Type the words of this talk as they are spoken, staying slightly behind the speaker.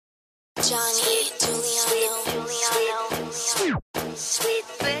Sweet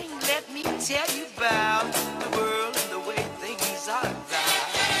thing, let me tell you about the world and the way things are about.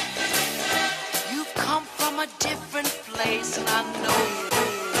 You've come from a different place, and I know you.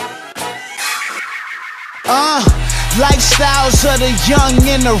 Lifestyles of the young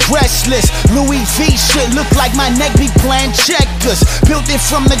and the restless. Louis V shit look like my neck be playing checkers. Built it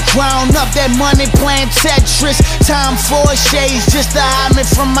from the ground up, that money playing Tetris. Time for shades just to hide me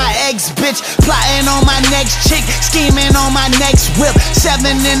from my ex-bitch. Plotting on my next chick, scheming on my next whip. 7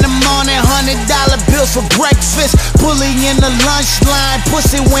 in the morning, $100 bills for breakfast. Bullying the lunch line,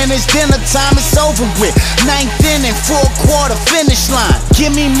 pussy when it's dinner time, it's over with. 9th inning, 4th quarter, finish line.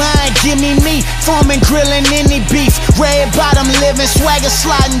 Give me mine, give me me. Foreman grilling any beef. Red bottom living, swagger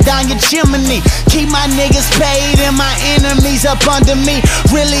sliding down your chimney. Keep my niggas paid and my enemies up under me.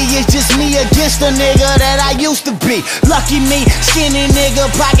 Really it's just me against the nigga that I used to be. Lucky me, skinny nigga,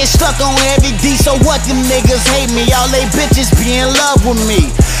 pocket stuck on heavy D. So what, them niggas hate me, all they bitches be in love with me.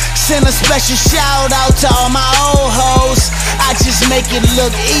 Send a special shout out to all my old hoes. I just make it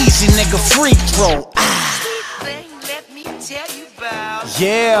look easy, nigga, free throw. Sweet thing, let me tell you about.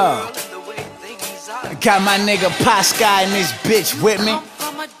 Yeah, got my nigga Paasky and this bitch with me.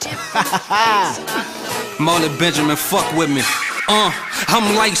 Malli Benjamin, fuck with me.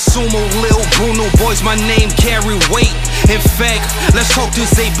 I'm like Sumo, Lil Bruno, boys, my name carry weight. In fact, let's talk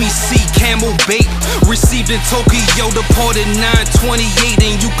this ABC Camel Bait. Received in Tokyo, departed 9/28,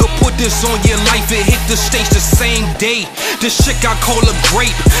 and you could put this on your life and hit the stage the same day. This chick I call a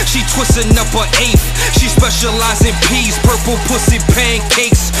grape, she twisting up her eighth. She specialize in peas, purple pussy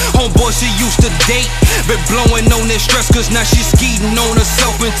pancakes. Homeboy she used to date, been blowing on this stress cause now she skeeting on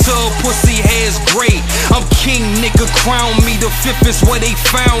herself until her pussy hair's gray. I'm king, nigga, crown me, the 5th is where they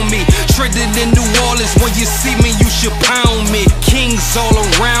found me. Traded in New Orleans, when you see me you should pound me. Kings all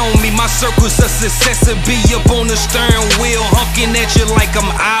around me, my circle's a success and be up on the stern wheel, honking at you like I'm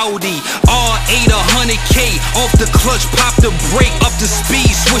Audi. R8 100K, off the clutch, pop the brake, up the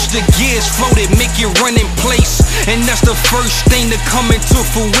speed, switch the gears, float it, make it run in place. And that's the first thing to come into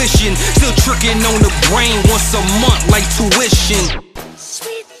fruition. Still tricking on the brain once a month like tuition.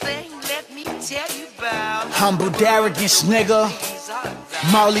 Sweet thing, let me tell you about. Humble Arrogance, nigga.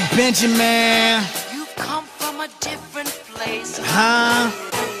 Malli Benjamin. You've come from a different place.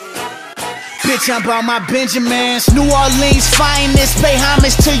 Bitch, I'm about my Benjamins. New Orleans finest, pay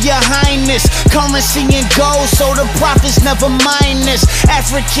homage to your highness. Currency in gold, so the profits never minus.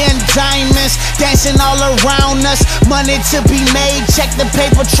 African diamonds, dancing all around us. Money to be made, check the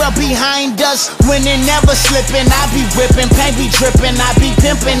paper trail behind us. Winning, never slipping, I be whipping. Paint be dripping, I be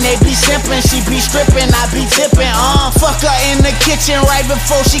pimping. They be simping, she be stripping, I be tipping. Fuck her in the kitchen right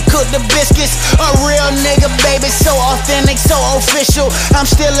before she cook the biscuits. A real nigga, baby, so authentic, so official. I'm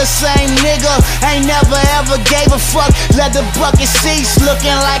still the same nigga, ain't never ever gave a fuck. Let the bucket cease,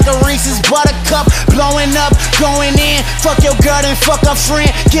 looking like a Reese's buttercup. Blowing up, going in, fuck your girl and fuck her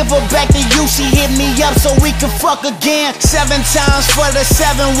friend. Give her back to you, she hit me up so we can fuck again. 7 times for the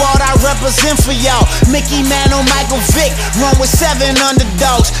 7 ward I represent for y'all. Mickey Mantle, Michael Vick, run with 7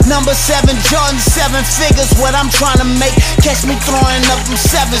 underdogs. Number 7 Jordan, 7 figures, what I'm trying to make. Catch me throwing up them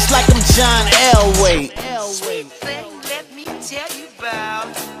 7s like I'm John Elway.